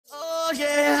Oh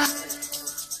yeah,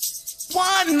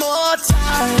 one more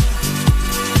time.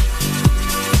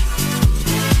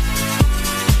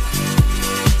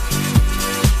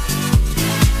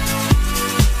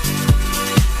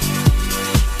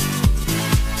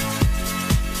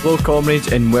 Hello,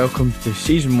 comrades, and welcome to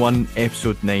Season 1,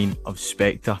 Episode 9 of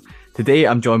Spectre. Today,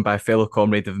 I'm joined by a fellow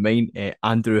comrade of mine,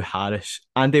 Andrew Harris.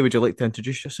 Andy, would you like to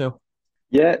introduce yourself?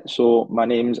 Yeah, so my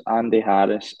name's Andy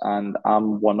Harris, and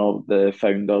I'm one of the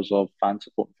founders of Fans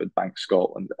Supporting Foodbanks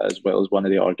Scotland, as well as one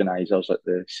of the organisers at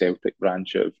the Celtic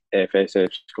branch of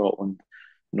FSF Scotland,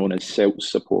 known as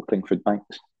Celts Supporting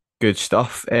Foodbanks. Good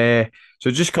stuff. So,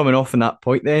 just coming off on that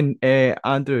point, then,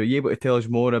 Andrew, are you able to tell us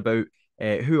more about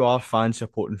who are fans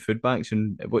supporting food banks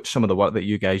and what's some of the work that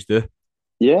you guys do?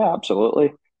 Yeah,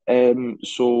 absolutely.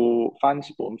 So Fans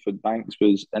Supporting Foodbanks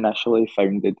was initially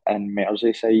founded in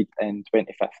Merseyside in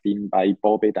 2015 by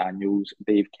Bobby Daniels,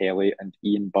 Dave Kelly, and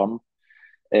Ian Byrne.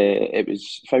 It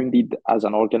was founded as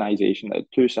an organisation that had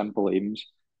two simple aims.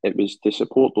 It was to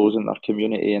support those in their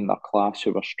community and their class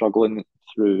who were struggling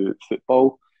through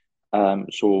football.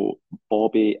 So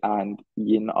Bobby and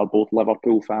Ian are both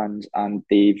Liverpool fans, and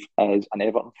Dave is an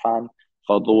Everton fan.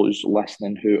 For those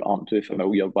listening who aren't too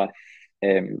familiar with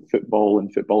football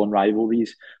and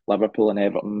rivalries, Liverpool and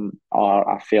Everton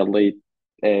are a fairly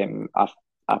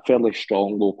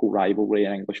strong local rivalry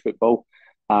in English football,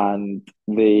 and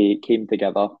they came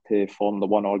together to form the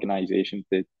one organisation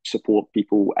to support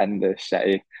people in the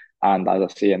city and, as I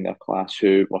say, in their class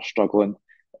who were struggling.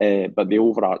 But the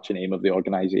overarching aim of the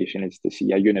organisation is to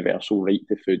see a universal right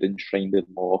to food enshrined in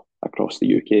law across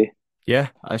the UK. Yeah,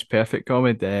 that's perfect,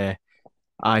 comrade.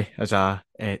 As a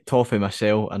Toffee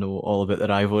myself, I know all about the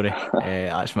rivalry.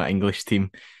 That's my English team.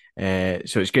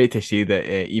 So it's great to see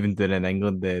that even down in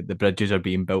England, the bridges are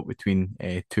being built between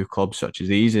two clubs such as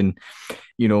these. And,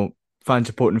 you know, fan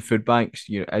supporting food banks,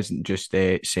 isn't just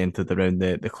centred around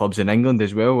the clubs in England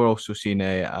as well. We're also seeing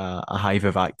a hive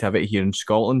of activity here in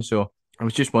Scotland. So I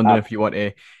was just wondering Uh, if you want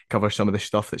to cover some of the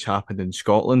stuff that's happened in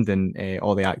Scotland and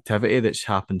all the activity that's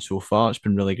happened so far. It's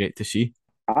been really great to see.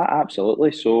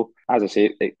 Absolutely. So, as I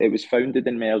say, it was founded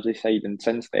in Merseyside, and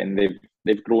since then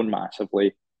they've grown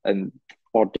massively and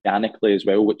organically as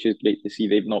well, which is great to see.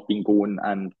 They've not been going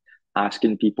and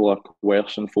asking people or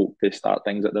coercing folk to start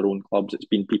things at their own clubs. It's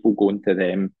been people going to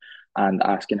them and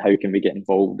asking how can we get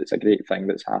involved. It's a great thing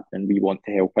that's happening. We want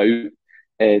to help out.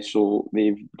 So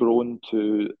they've grown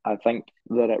to, I think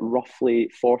they're at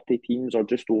roughly 40 teams or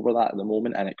just over that at the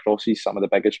moment, and it crosses some of the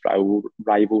biggest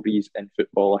rivalries in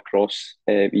football across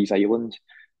these islands.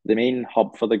 The main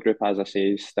hub for the group, as I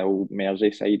say, is still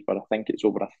Merseyside, but I think it's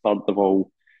over a third of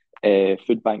all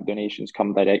food bank donations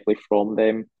come directly from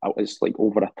them. It's like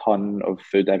over a ton of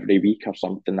food every week or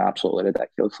something absolutely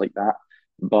ridiculous like that.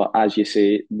 But as you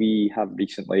say,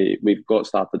 we've got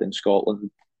started in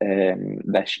Scotland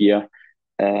this year.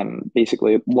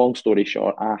 Basically, long story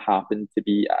short, I happened to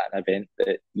be at an event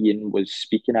that Ian was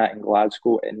speaking at in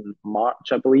Glasgow in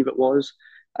March, I believe it was.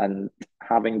 And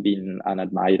having been an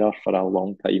admirer for a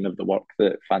long time of the work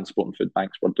that Fan Sport and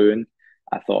Foodbanks were doing,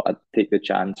 I thought I'd take the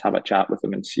chance, have a chat with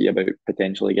them, and see about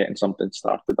potentially getting something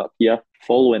started up here.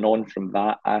 Following on from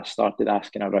that, I started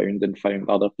asking around and found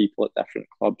other people at different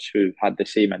clubs who had the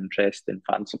same interest in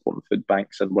Fan Sport and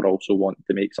Foodbanks and were also wanting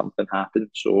to make something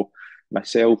happen. So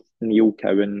myself, Neil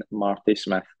Cowan, Marty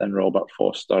Smith, and Robert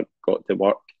Foster got to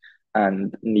work.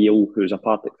 And Neil, who's a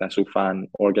Partick Thistle fan,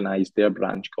 organised their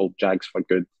branch called Jags for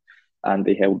Good, and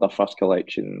they held their first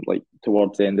collection like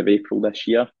towards the end of April this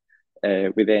year.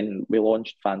 We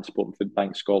launched Fan Sport and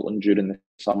Foodbank Scotland during the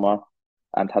summer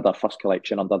and had our first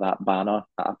collection under that banner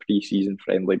at a pre-season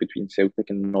friendly between Celtic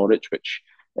and Norwich, which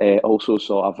also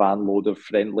saw a van load of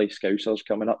friendly Scousers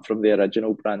coming up from the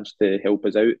original branch to help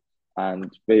us out,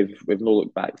 and we've no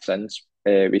looked back since.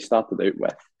 We started out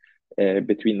with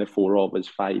between the four of us,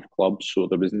 five clubs. So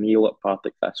there was Neil at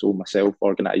Partick Thistle, myself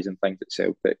organising things at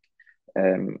Celtic,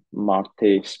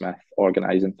 Marty Smith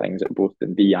organising things at both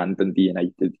Dundee and Dundee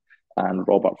United, and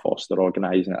Robert Foster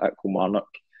organising it at Kilmarnock.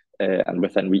 And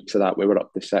within weeks of that, we were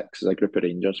up to six as a group of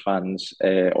Rangers fans,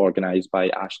 organised by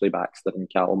Ashley Baxter and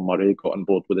Callum Murray, got on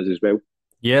board with us as well.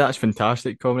 Yeah, that's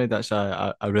fantastic, comrade. That's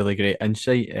a really great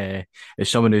insight. As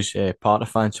someone who's part of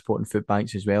fan supporting food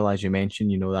banks as well, as you mentioned,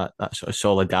 that sort of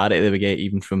solidarity that we get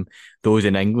even from those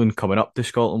in England coming up to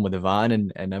Scotland with the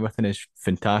van and everything is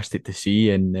fantastic to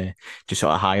see, and just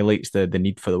sort of highlights the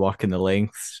need for the work and the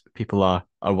lengths people are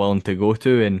willing to go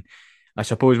to. And I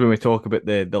suppose when we talk about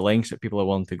the lengths that people are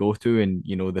willing to go to, and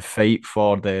the fight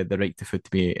for the right to food to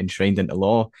be enshrined into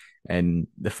law, and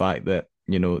the fact that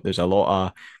there's a lot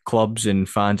of clubs and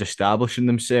fans establishing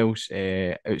themselves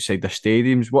outside their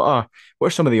stadiums. What are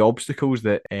some of the obstacles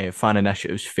that fan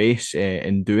initiatives face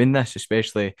in doing this?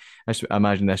 Especially, I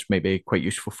imagine this might be quite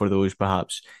useful for those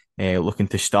perhaps looking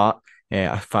to start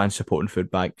a fan supporting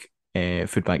food bank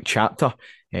chapter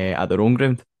at their own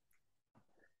ground.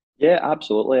 Yeah,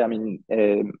 absolutely. I mean,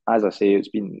 as I say,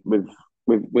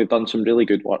 we've done some really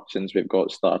good work since we've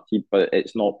got started, but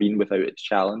it's not been without its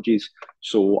challenges.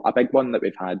 So a big one that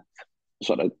we've had,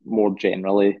 sort of more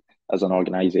generally as an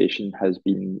organisation, has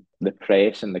been the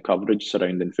press and the coverage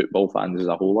surrounding football fans as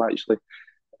a whole. Actually,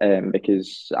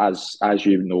 because as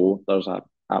you know, there's a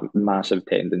massive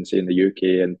tendency in the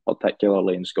UK and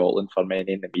particularly in Scotland for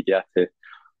many in the media to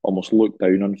almost look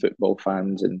down on football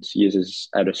fans and see us as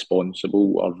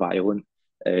irresponsible or violent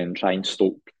and try and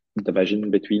stoke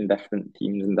division between different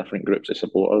teams and different groups of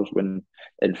supporters when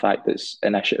in fact it's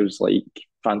initiatives like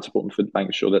Fans Supporting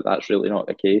Foodbanks show that that's really not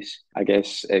the case. I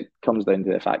guess it comes down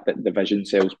to the fact that division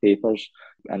sells papers,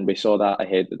 and we saw that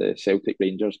ahead of the Celtic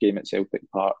Rangers game at Celtic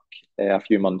Park a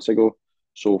few months ago.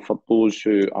 So for those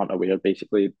who aren't aware,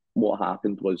 basically what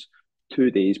happened was 2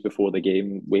 days before the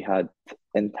game, we had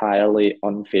entirely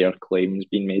unfair claims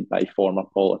being made by former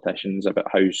politicians about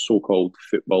how so-called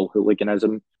football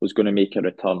hooliganism was going to make a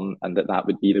return, and that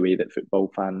would be the way that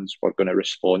football fans were going to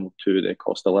respond to the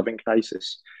cost of living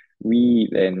crisis. We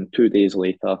then, 2 days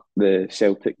later, the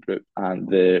Celtic group and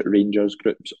the Rangers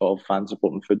groups of Fans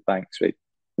Supporting Foodbanks, we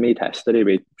made history.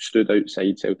 We stood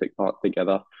outside Celtic Park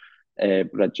together,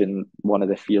 bridging one of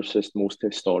the fiercest, most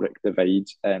historic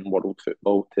divides in world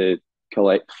football to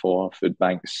collect for food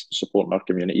banks supporting our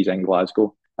communities in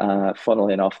Glasgow.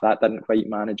 Funnily enough, that didn't quite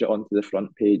manage it onto the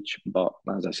front page, but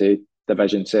as I say,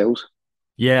 division sells.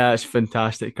 Yeah, it's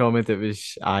fantastic comment.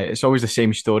 It's always the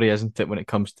same story, isn't it, when it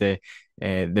comes to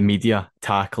the media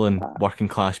tackling Uh, working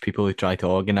class people who try to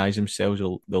organise themselves.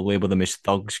 They'll label them as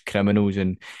thugs, criminals,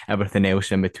 and everything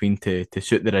else in between to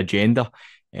suit their agenda.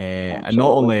 And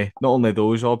not Absolutely. only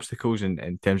those obstacles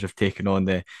in terms of taking on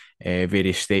the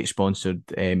various state sponsored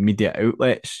media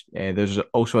outlets. There's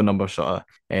also a number of sort of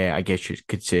I guess you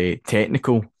could say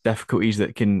technical difficulties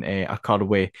that can occur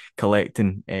with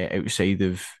collecting outside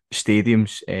of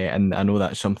stadiums, and I know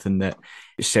that's something that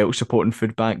Celtic supporting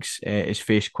food banks is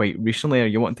faced quite recently. Are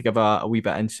you wanting to give a wee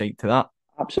bit of insight to that?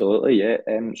 Absolutely, yeah.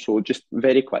 So just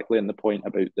very quickly on the point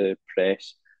about the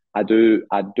press, I do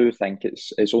think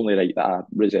it's only right that I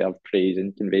reserve praise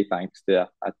and convey thanks to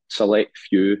a select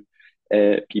few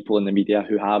people in the media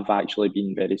who have actually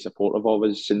been very supportive of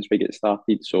us since we get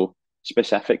started. So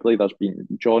specifically, there's been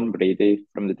John Brady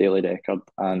from the Daily Record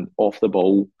and Off the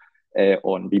Ball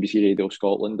on BBC Radio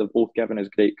Scotland. They've both given us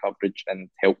great coverage and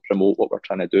helped promote what we're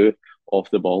trying to do.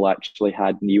 Off the Ball actually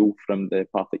had Neil from the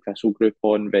Partick Thistle group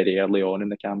on very early on in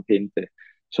the campaign to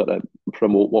sort of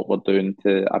promote what we're doing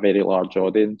to a very large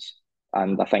audience.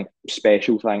 And I think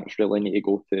special thanks really need to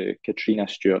go to Katrina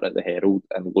Stewart at the Herald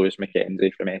and Lewis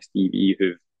Mackenzie from STV,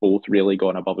 who've both really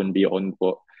gone above and beyond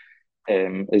what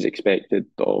is expected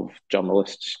of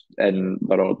journalists in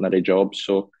their ordinary jobs.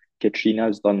 So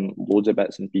Katrina's done loads of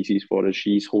bits and pieces for us.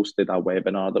 She's hosted a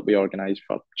webinar that we organised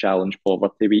for Challenge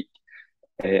Poverty Week.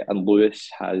 And Lewis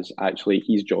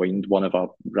he's joined one of our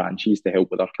branches to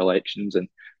help with our collections. And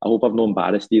I hope I've not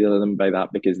embarrassed either of them by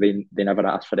that, because they never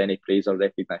asked for any praise or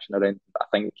recognition or anything. But I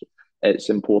think it's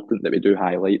important that we do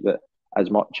highlight that as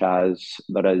much as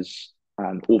there is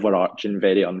an overarching,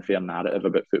 very unfair narrative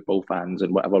about football fans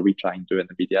and whatever we try and do in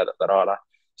the media, that there are a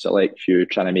select few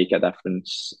trying to make a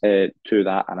difference to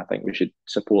that. And I think we should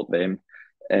support them.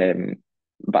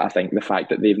 But I think the fact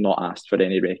that they've not asked for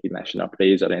any recognition or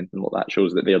praise or anything like that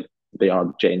shows that they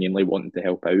are genuinely wanting to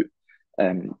help out.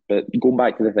 But going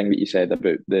back to the thing that you said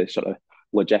about the sort of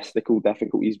logistical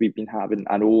difficulties we've been having,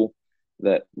 I know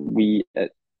that we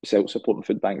at Celtic Supporting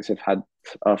Food Banks have had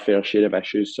our fair share of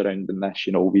issues surrounding this.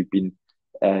 You know, we've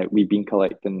been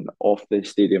collecting off the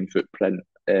stadium footprint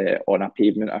on a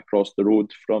pavement across the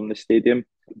road from the stadium.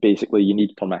 Basically, you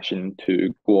need permission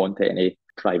to go onto any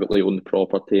privately owned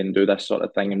property and do this sort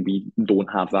of thing, and we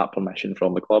don't have that permission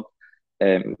from the club.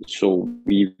 So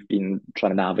we've been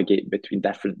trying to navigate between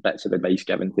different bits of advice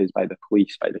given to us by the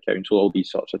police, by the council, all these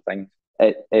sorts of things.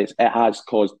 It has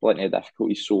caused plenty of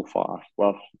difficulties so far.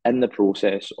 We're in the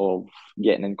process of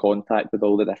getting in contact with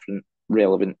all the different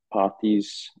relevant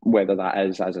parties, whether that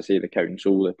is, as I say, the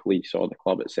council, the police, or the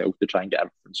club itself, to try and get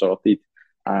everything sorted.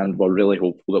 And we're really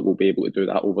hopeful that we'll be able to do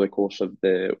that over the course of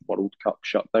the World Cup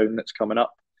shutdown that's coming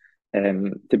up.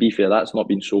 To be fair, that's not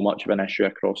been so much of an issue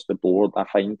across the board, I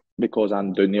find, because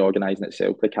I'm doing the organising at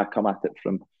Celtic. I come at it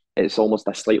from it's almost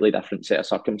a slightly different set of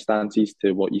circumstances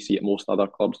to what you see at most other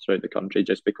clubs throughout the country,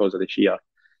 just because of the sheer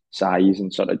size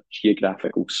and sort of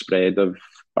geographical spread of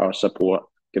our support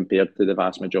compared to the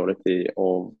vast majority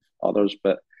of others.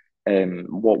 But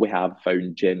what we have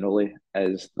found generally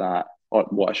is that, or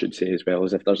what I should say as well,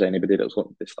 is if there's anybody that's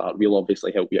looking to start, we'll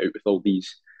obviously help you out with all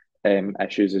these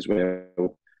issues as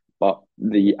well. But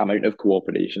the amount of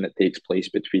cooperation that takes place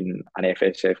between an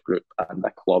FSF group and a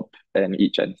club in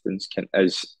each instance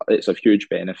it's of huge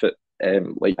benefit.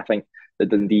 Like I think the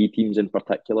Dundee teams in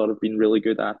particular have been really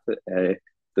good at it.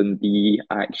 Dundee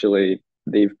actually,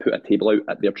 they've put a table out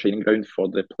at their training ground for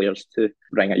the players to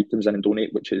bring items in and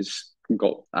donate, which has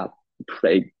got a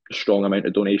pretty strong amount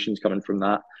of donations coming from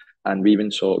that. And we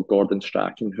even saw Gordon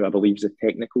Strachan, who I believe is the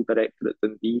technical director at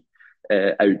Dundee,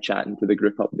 out chatting to the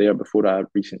group up there before a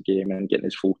recent game and getting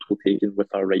his photo taken with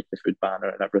our Right to Food banner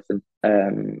and everything.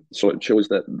 So it shows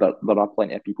that there are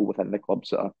plenty of people within the clubs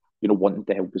that are, wanting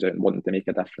to help us out and wanting to make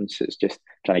a difference. It's just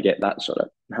trying to get that sort of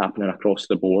happening across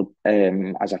the board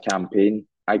as a campaign.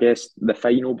 I guess the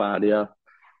final barrier,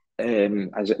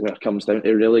 as it were, comes down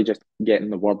to really just getting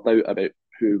the word out about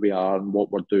who we are and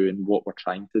what we're doing, what we're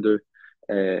trying to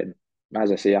do. As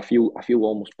I say, I feel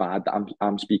almost bad that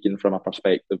I'm speaking from a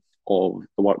perspective of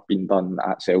the work being done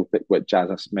at Celtic, which, as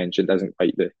I mentioned, isn't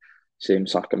quite the same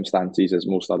circumstances as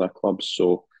most other clubs.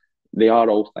 So they are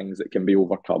all things that can be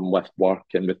overcome with work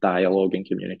and with dialogue and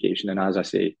communication. And as I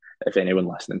say, if anyone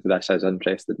listening to this is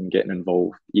interested in getting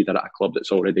involved, either at a club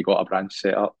that's already got a branch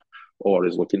set up or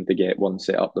is looking to get one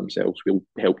set up themselves, we'll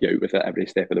help you out with it every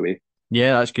step of the way.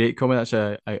 Yeah, that's great, Comey.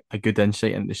 That's a good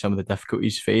insight into some of the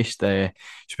difficulties faced,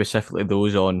 specifically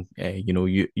those on,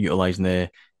 utilising the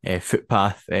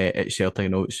footpath at Celtic. I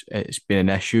know it's been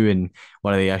an issue, and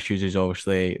one of the issues is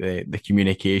obviously the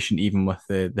communication, even with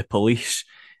the police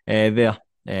there.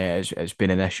 It's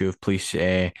been an issue of police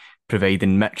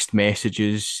providing mixed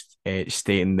messages,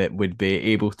 stating that would be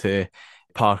able to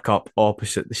park up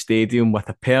opposite the stadium with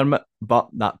a permit, but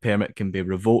that permit can be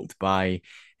revoked by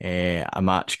a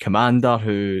match commander,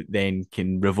 who then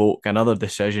can revoke another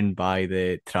decision by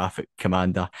the traffic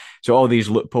commander. So all these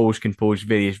loopholes can pose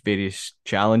various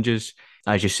challenges.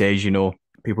 As you say,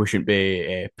 people shouldn't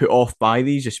be put off by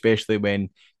these, especially when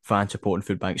Fans Supporting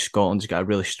Foodbanks Scotland's got a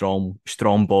really strong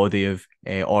body of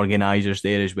organisers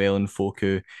there as well, and folk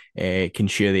who can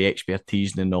share the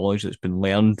expertise and the knowledge that's been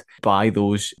learned by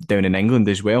those down in England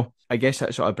as well. I guess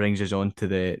that sort of brings us on to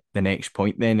the next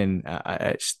point then, and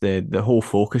it's the whole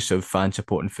focus of Fans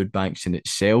Supporting Foodbanks in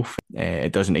itself.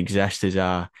 It doesn't exist as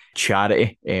a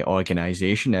charity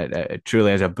organisation. It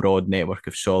truly is a broad network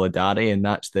of solidarity, and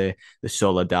that's the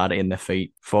solidarity in the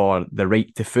fight for the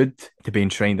right to food to be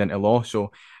enshrined into law.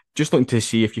 So just looking to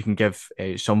see if you can give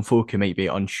some folk who might be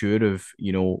unsure of,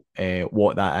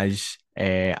 what that is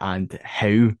and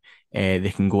how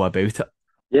they can go about it.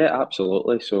 Yeah,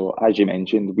 absolutely. So, as you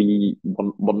mentioned,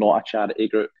 we're not a charity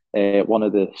group. One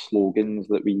of the slogans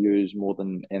that we use more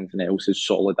than anything else is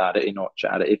solidarity, not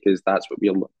charity, because that's what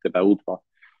we're looking to build.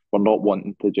 We're not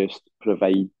wanting to just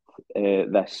provide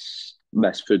this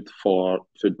food for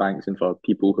food banks and for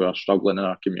people who are struggling in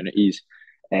our communities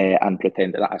and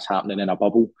pretend that is happening in a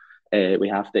bubble. We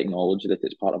have to acknowledge that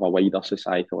it's part of a wider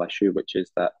societal issue, which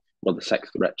is that we're the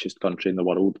sixth richest country in the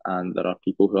world, and there are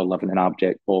people who are living in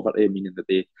abject poverty, meaning that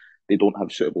they don't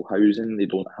have suitable housing, they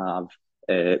don't have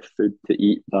food to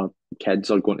eat, their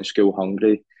kids are going to school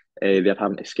hungry, they're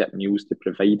having to skip meals to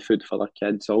provide food for their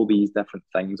kids. All these different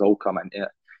things all come into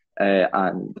it,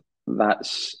 and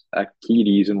that's a key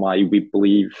reason why we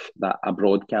believe that a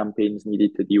broad campaign is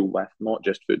needed to deal with not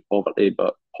just food poverty,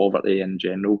 but poverty in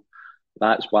general.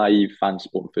 That's why Fans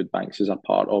Supporting Foodbanks is a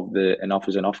part of the Enough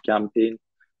is Enough campaign.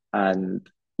 And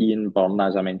Ian Byrne,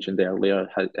 as I mentioned earlier,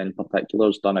 in particular,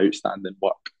 has done outstanding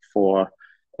work for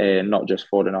not just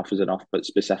for Enough is Enough, but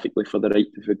specifically for the Right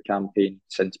to Food campaign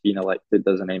since being elected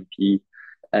as an MP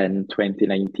in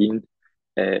 2019.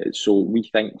 So we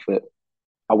think that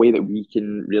a way that we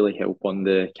can really help on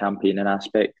the campaigning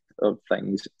aspect of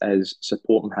things is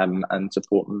supporting him and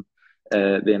supporting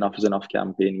the Enough is Enough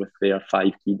campaign with their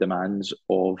 5 key demands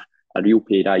of a real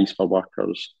pay rise for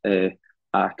workers,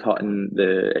 cutting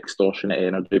the extortionate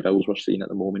energy bills we're seeing at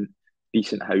the moment,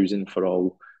 decent housing for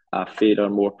all, a fairer,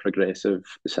 more progressive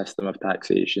system of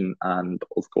taxation, and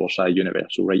of course a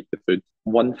universal right to food.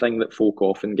 One thing that folk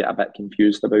often get a bit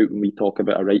confused about when we talk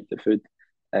about a right to food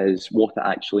is what it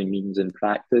actually means in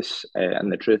practice.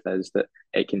 And the truth is that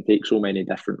it can take so many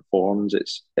different forms.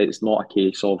 It's not a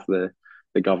case of the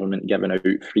the government giving out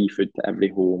free food to every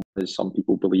home, as some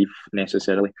people believe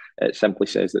necessarily. It simply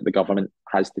says that the government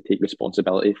has to take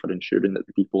responsibility for ensuring that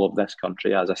the people of this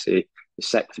country, as I say, the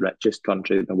sixth richest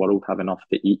country in the world, have enough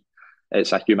to eat.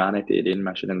 It's a humanitarian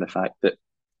mission, and the fact that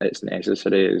it's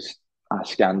necessary is a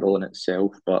scandal in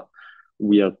itself, but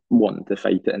we are wanting to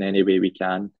fight it in any way we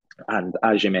can. And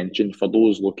as you mentioned, for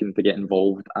those looking to get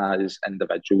involved as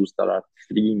individuals, there are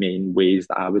three main ways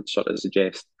that I would sort of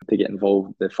suggest to get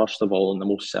involved. The first of all, and the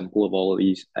most simple of all of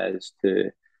these, is to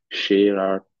share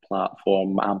our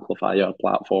platform, amplify our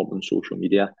platform on social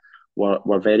media.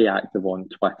 We're very active on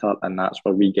Twitter, and that's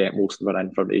where we get most of our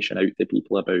information out to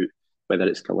people about whether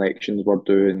it's collections we're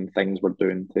doing, things we're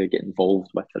doing to get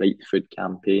involved with the Right to Food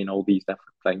campaign, all these different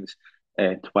things.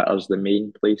 Twitter's the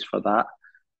main place for that.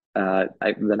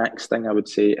 The next thing I would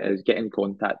say is get in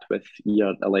contact with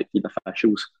your elected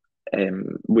officials.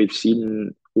 We've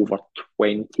seen over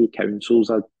 20 councils,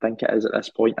 I think it is at this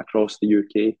point, across the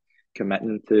UK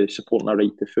committing to supporting our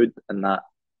right to food. And that,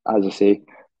 as I say,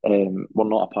 we're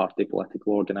not a party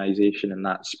political organisation, and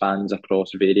that spans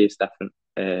across various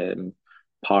different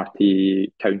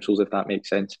party councils, if that makes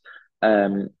sense.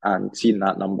 And seeing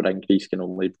that number increase can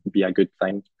only be a good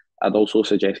thing. I'd also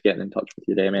suggest getting in touch with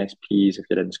your MSPs if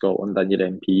you're in Scotland, and your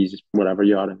MPs wherever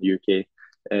you are in the UK,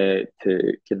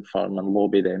 to confirm and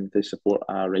lobby them to support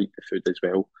our right to food as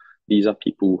well. These are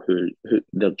people who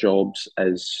their jobs are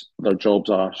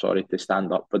to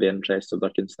stand up for the interests of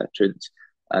their constituents,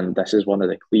 and this is one of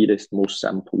the clearest, most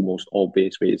simple, most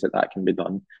obvious ways that can be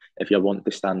done. If you want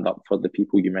to stand up for the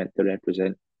people you meant to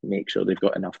represent, make sure they've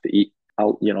got enough to eat. A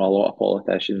lot of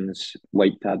politicians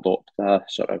like to adopt a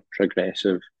sort of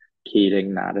progressive,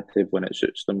 caring narrative when it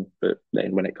suits them, but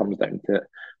then when it comes down to it,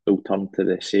 they'll turn to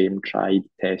the same tried,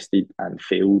 tested and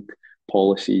failed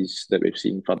policies that we've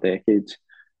seen for decades.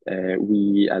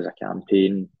 We as a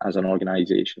campaign, as an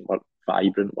organisation, we're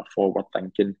vibrant, we're forward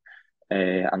thinking,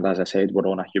 and as I said, we're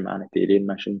on a humanitarian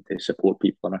mission to support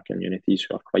people in our communities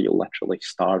who are quite literally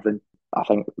starving. I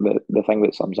think the thing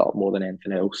that sums it up more than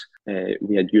anything else,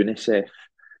 we had UNICEF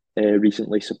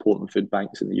recently supporting food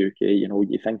banks in the UK.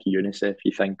 You think of UNICEF,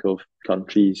 you think of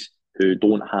countries who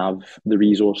don't have the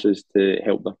resources to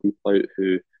help their people out,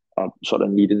 who are sort of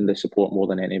needing the support more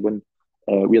than anyone.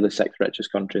 We're the sixth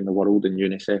richest country in the world, and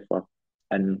UNICEF are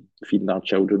in feeding our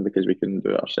children because we couldn't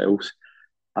do it ourselves.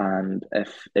 And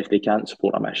if they can't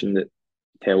support a mission that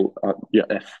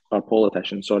if our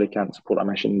politicians, can't support a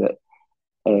mission that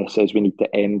says we need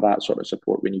to end that sort of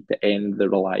support, we need to end the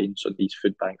reliance on these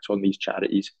food banks, on these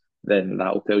charities, then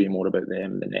that'll tell you more about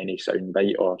them than any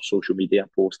soundbite or social media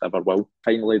post ever will.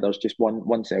 Finally, there's just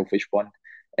one selfish one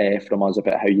from us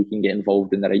about how you can get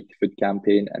involved in the Right to Food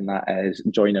campaign, and that is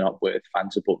joining up with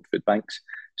Fans Supporting Foodbanks.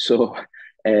 So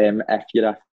if you're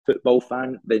a football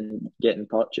fan, then get in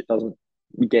touch.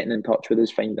 Getting in touch with us,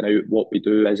 finding out what we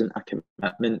do isn't a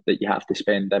commitment that you have to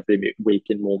spend every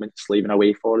waking moment slaving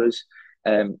away for us.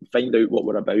 Find out what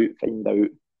we're about, find out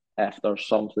if there's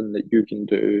something that you can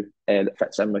do that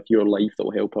fits in with your life that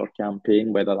will help our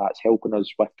campaign, whether that's helping us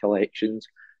with collections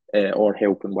or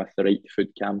helping with the Right to Food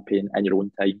campaign in your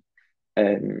own time.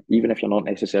 Even if you're not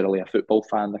necessarily a football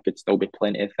fan, there could still be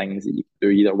plenty of things that you can do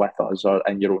either with us or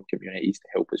in your own communities to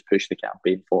help us push the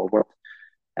campaign forward.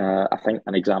 I think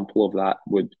an example of that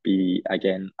would be,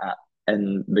 again,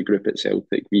 in the group at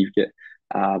Celtic, we've got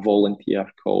a volunteer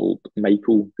called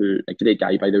Michael, who a great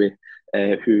guy, by the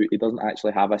way, who he doesn't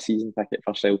actually have a season ticket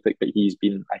for Celtic, but he's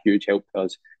been a huge help to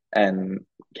us in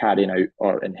carrying out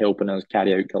or in helping us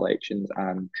carry out collections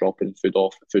and dropping food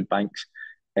off at food banks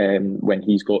when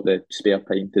he's got the spare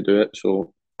time to do it.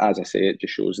 So as I say, it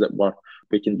just shows that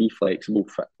we can be flexible.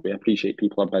 We appreciate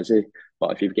people are busy,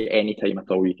 but if you've got any time at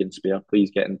all you can spare,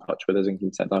 please get in touch with us and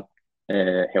consider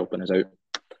helping us out.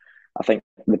 I think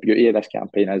the beauty of this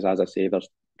campaign is, as I say, there's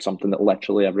something that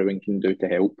literally everyone can do to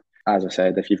help. As I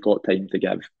said, if you've got time to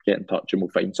give, get in touch and we'll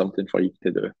find something for you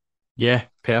to do. Yeah,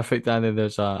 perfect, Andy.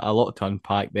 There's a lot to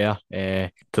unpack there.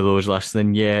 To those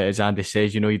listening, yeah, as Andy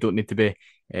says, you don't need to be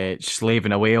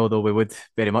slaving away, although we would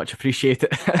very much appreciate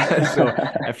it. So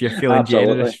if you're feeling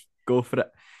generous, go for it.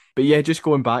 But yeah, just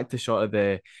going back to sort of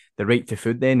the right to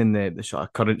food then, and the sort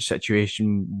of current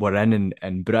situation we're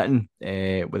in Britain,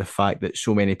 with the fact that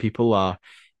so many people are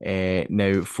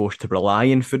now forced to rely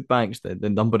on food banks. The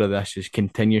number of this is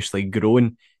continuously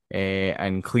growing,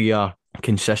 and clear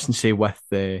consistency with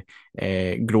the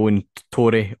growing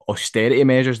Tory austerity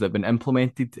measures that have been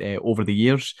implemented over the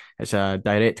years. It's a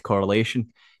direct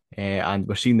correlation, and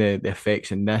we're seeing the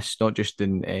effects in this, not just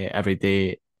in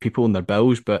everyday people and their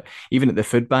bills. But even at the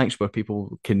food banks where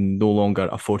people can no longer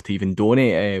afford to even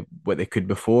donate what they could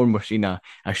before, and we're seeing a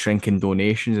shrink in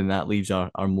donations, and that leaves our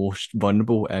most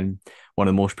vulnerable in one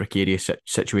of the most precarious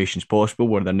situations possible,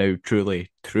 where they're now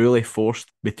truly forced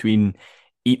between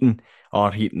eating or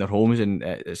heating their homes. And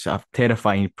it's a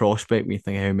terrifying prospect when you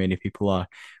think of how many people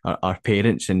are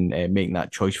parents and making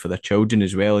that choice for their children,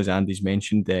 as well as Andy's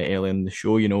mentioned earlier in the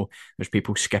show. There's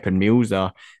people skipping meals,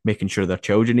 they're making sure their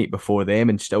children eat before them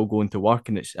and still going to work,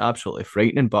 and it's absolutely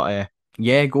frightening. But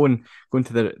yeah, going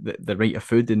to the right of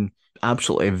food, and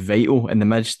absolutely vital in the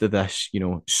midst of this,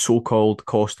 so-called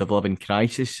cost of living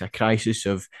crisis, a crisis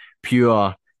of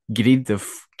pure greed, of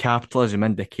capitalism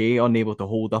in decay, unable to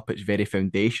hold up its very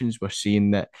foundations. We're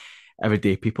seeing that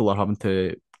everyday people are having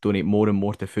to donate more and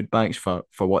more to food banks for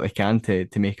what they can to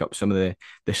make up some of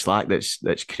the slack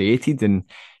that's created. And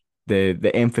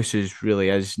the emphasis really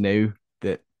is now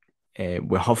that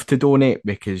we have to donate,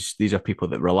 because these are people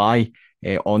that rely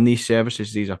on these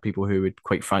services. These are people who would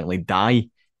quite frankly die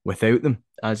without them.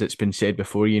 As it's been said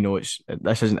before, this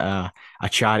isn't a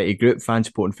charity group. Fans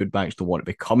Supporting Foodbanks don't want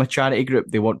to become a charity group.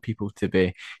 They want people to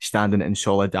be standing in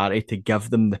solidarity to give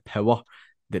them the power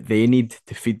that they need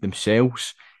to feed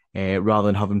themselves, rather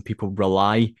than having people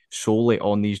rely solely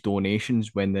on these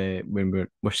donations when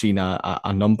we're seeing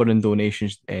a number in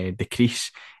donations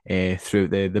decrease through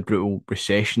the brutal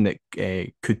recession that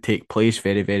could take place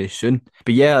very, very soon.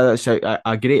 But yeah, that's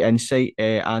a great insight,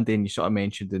 Andy, and you sort of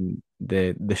mentioned in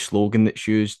the slogan that's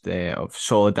used of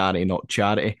solidarity, not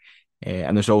charity.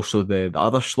 And there's also the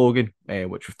other slogan,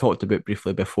 which we've talked about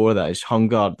briefly before, that is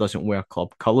hunger doesn't wear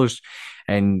club colours.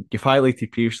 And you've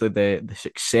highlighted previously the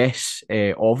success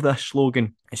of this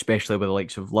slogan, especially with the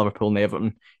likes of Liverpool and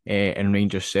Everton and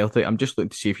Rangers Celtic. I'm just looking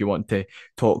to see if you want to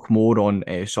talk more on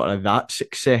sort of that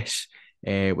success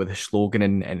with the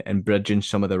slogan, and bridging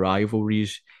some of the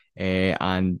rivalries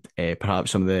and perhaps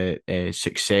some of the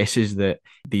successes that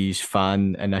these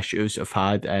fan initiatives have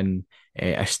had in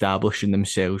establishing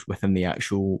themselves within the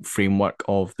actual framework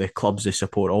of the clubs they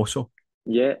support also.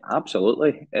 Yeah,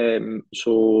 absolutely.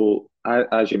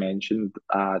 As you mentioned,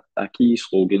 a key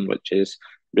slogan which is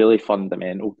really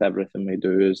fundamental to everything we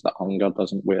do is that hunger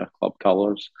doesn't wear club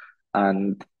colours.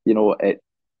 And it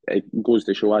goes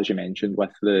to show, as you mentioned,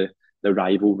 with the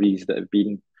rivalries that have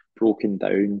been broken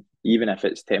down, even if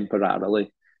it's temporarily,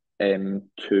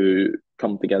 to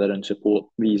come together and support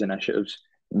these initiatives.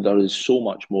 There is so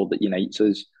much more that unites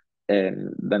us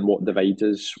than what divides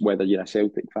us, whether you're a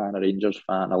Celtic fan, a Rangers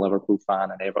fan, a Liverpool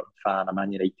fan, an Everton fan, a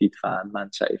Man United fan,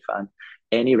 Man City fan.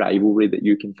 Any rivalry that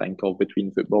you can think of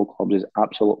between football clubs is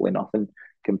absolutely nothing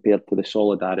compared to the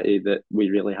solidarity that we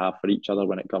really have for each other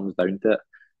when it comes down to it.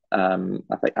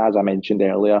 I think, as I mentioned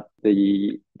earlier,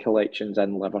 the collections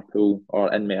in Liverpool,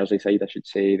 or in Merseyside, I should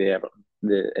say,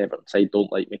 the Everton side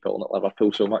don't like me calling it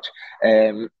Liverpool so much.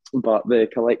 But the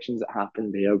collections that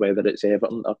happen there, whether it's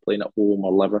Everton are playing at home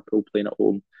or Liverpool playing at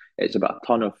home, it's about a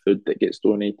ton of food that gets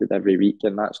donated every week,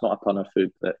 and that's not a ton of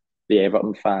food that the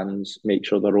Everton fans make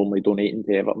sure they're only donating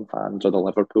to Everton fans, or the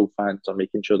Liverpool fans are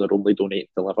making sure they're only donating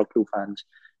to Liverpool fans.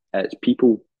 It's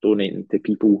people donating to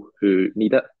people who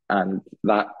need it, and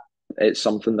that it's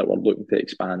something that we're looking to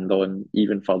expand on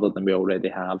even further than we already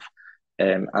have.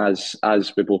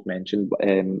 As we both mentioned,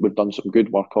 we've done some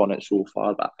good work on it so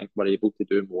far, but I think we're able to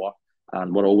do more,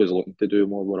 and we're always looking to do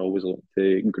more. We're always looking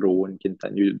to grow and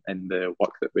continue in the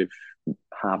work that we've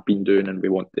have been doing, and we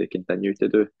want to continue to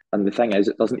do. And the thing is,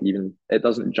 it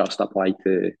doesn't just apply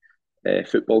to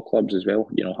football clubs as well.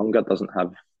 Hunger doesn't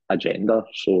have a gender,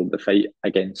 so the fight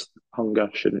against hunger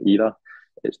shouldn't either.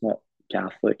 It's not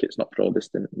Catholic, it's not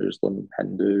Protestant, Muslim,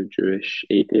 Hindu, Jewish,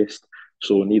 atheist,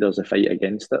 so neither's the fight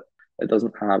against it. It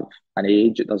doesn't have an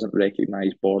age, it doesn't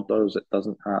recognise borders, it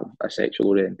doesn't have a sexual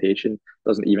orientation, it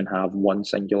doesn't even have one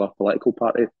singular political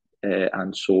party,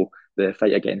 and so the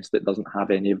fight against it doesn't have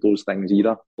any of those things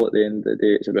either. But at the end of the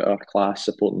day, it's about our class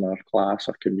supporting our class,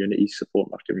 our communities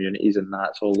supporting our communities, and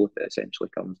that's all it essentially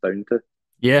comes down to.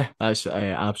 Yeah, that's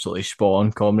absolutely spot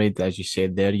on, comrade. As you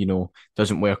said there,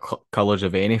 doesn't wear colours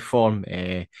of any form.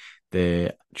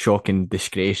 The shocking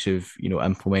disgrace of,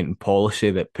 implementing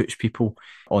policy that puts people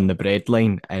on the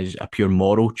breadline is a pure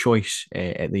moral choice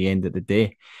at the end of the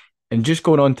day. And just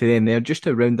going on to then there, just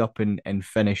to round up and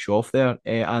finish off there,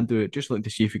 Andrew, just looking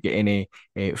to see if we get any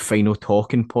final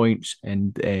talking points,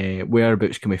 and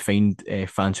whereabouts can we find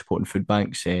Fan Supporting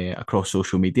Foodbanks across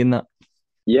social media and that?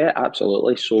 Yeah,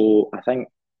 absolutely. So I think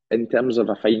in terms of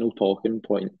a final talking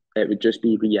point, it would just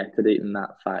be reiterating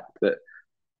that fact that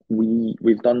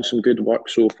we've done some good work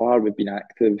so far. We've been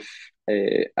active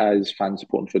as Fans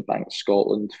Supporting Foodbanks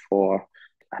Scotland for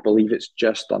I believe it's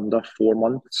just under 4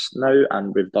 months now,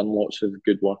 and we've done lots of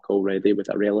good work already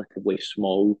with a relatively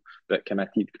small but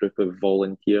committed group of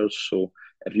volunteers. So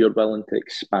if you're willing to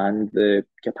expand the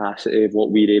capacity of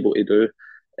what we're able to do,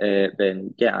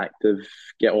 then get active,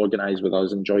 get organised with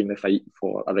us, and join the fight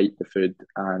for a right to food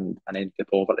and an end to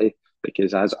poverty.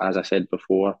 Because as I said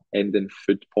before, ending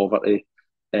food poverty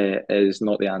is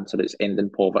not the answer. It's ending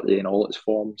poverty in all its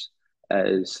forms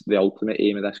is the ultimate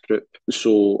aim of this group.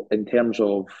 So in terms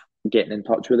of getting in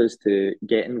touch with us to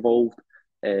get involved,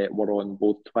 we're on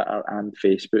both Twitter and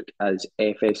Facebook as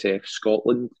FSF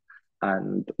Scotland,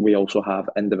 and we also have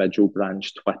individual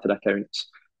branch Twitter accounts.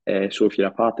 So if you're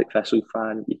a Partick Thistle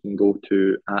fan, you can go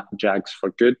to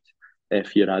 @JagsForGood.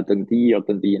 If you're a Dundee or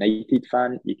Dundee United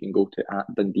fan, you can go to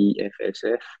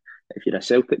 @DundeeFSF. If you're a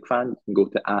Celtic fan, you can go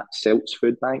to @Celts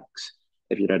Foodbanks.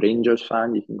 If you're a Rangers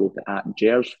fan, you can go to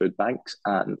 @Gers Foodbanks.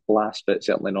 And last but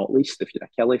certainly not least, if you're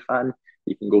a Kelly fan,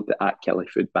 you can go to @Kelly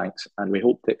Foodbanks. And we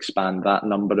hope to expand that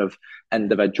number of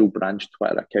individual branch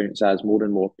Twitter accounts as more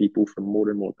and more people from more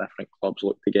and more different clubs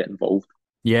look to get involved.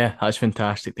 Yeah, that's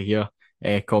fantastic to hear,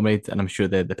 comrade. And I'm sure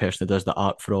the person who does the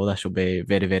art for all this will be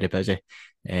very, very busy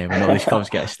when all these clubs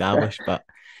get established. But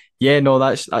yeah, no,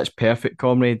 that's perfect,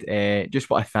 comrade. Just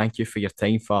want to thank you for your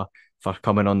time, for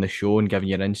coming on the show and giving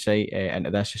your insight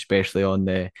into this, especially on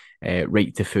the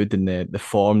right to food and the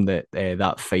form that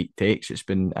that fight takes. It's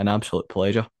been an absolute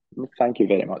pleasure. Thank you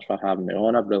very much for having me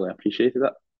on. I've really appreciated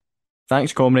it.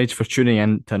 Thanks, comrades, for tuning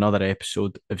in to another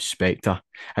episode of SPECTRE.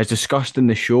 As discussed in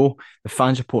the show, the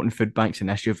Fans Supporting Foodbanks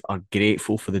initiative are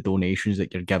grateful for the donations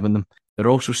that you're giving them. They're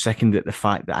also sickened at the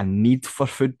fact that a need for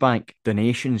food bank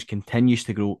donations continues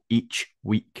to grow each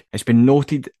week. It's been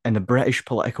noted in the British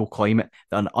political climate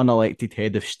that an unelected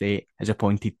head of state has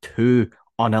appointed 2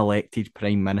 unelected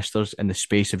prime ministers in the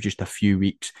space of just a few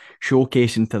weeks,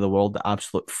 showcasing to the world the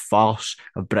absolute farce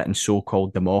of Britain's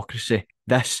so-called democracy.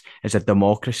 This is a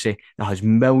democracy that has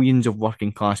millions of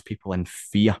working class people in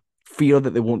fear. Fear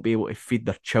that they won't be able to feed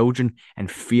their children, and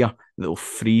fear that they'll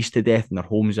freeze to death in their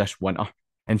homes this winter.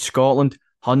 In Scotland,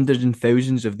 hundreds and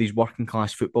thousands of these working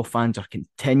class football fans are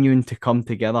continuing to come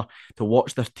together to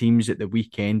watch their teams at the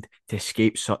weekend to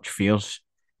escape such fears.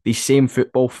 These same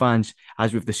football fans,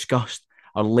 as we've discussed,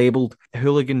 are labelled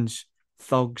hooligans,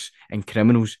 thugs and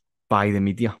criminals by the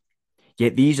media.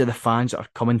 Yet these are the fans that are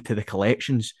coming to the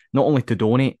collections, not only to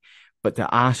donate, but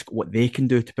to ask what they can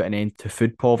do to put an end to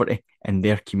food poverty in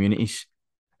their communities.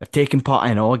 They're taking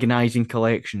part in organising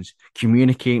collections,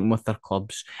 communicating with their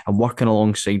clubs, and working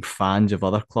alongside fans of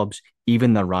other clubs,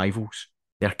 even their rivals.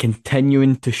 They're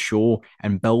continuing to show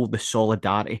and build the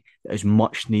solidarity that is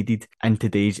much needed in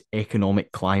today's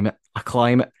economic climate, a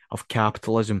climate of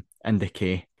capitalism and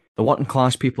decay. The working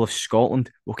class people of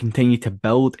Scotland will continue to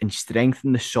build and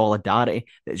strengthen the solidarity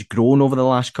that has grown over the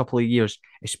last couple of years,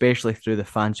 especially through the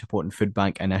Fans Supporting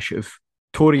Foodbank initiative.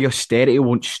 Tory austerity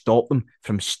won't stop them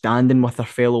from standing with their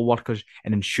fellow workers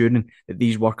and ensuring that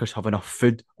these workers have enough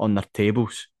food on their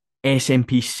tables.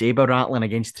 SNP sabre rattling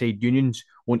against trade unions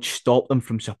won't stop them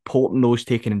from supporting those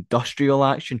taking industrial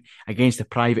action against the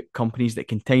private companies that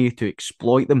continue to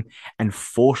exploit them and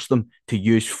force them to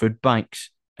use food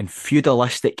banks. And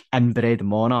feudalistic inbred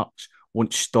monarchs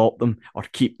won't stop them or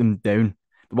keep them down.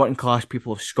 The working class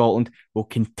people of Scotland will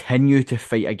continue to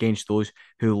fight against those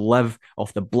who live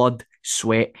off the blood,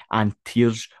 sweat and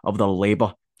tears of their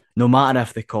labour, no matter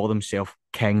if they call themselves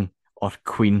king or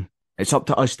queen. It's up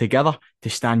to us together to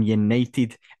stand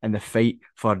united in the fight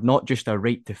for not just a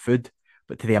right to food,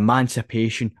 but to the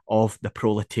emancipation of the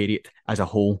proletariat as a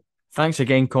whole. Thanks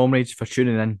again, comrades, for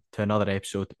tuning in to another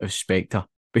episode of SPECTRE.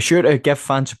 Be sure to give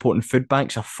Fans Supporting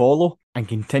Foodbanks a follow and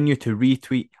continue to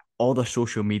retweet all their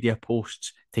social media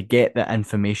posts to get the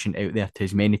information out there to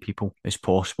as many people as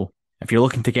possible. If you're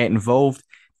looking to get involved,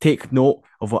 take note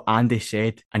of what Andy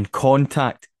said and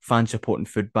contact Fans Supporting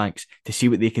Foodbanks to see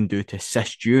what they can do to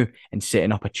assist you in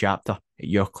setting up a chapter at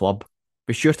your club.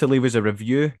 Be sure to leave us a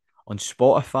review on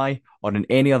Spotify or on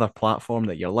any other platform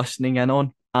that you're listening in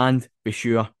on, and be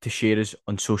sure to share us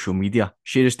on social media.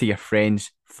 Share us to your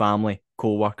friends, family,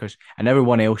 co-workers and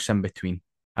everyone else in between.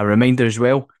 A reminder as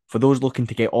well, for those looking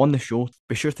to get on the show,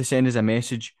 be sure to send us a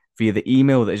message via the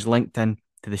email that is linked in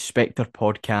to the SPECTRE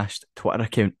Podcast Twitter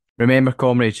account. Remember,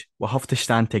 comrades, we'll have to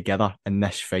stand together in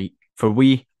this fight, for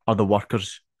we are the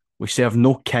workers. We serve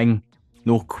no king,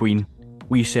 no queen.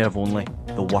 We serve only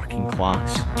the working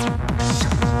class.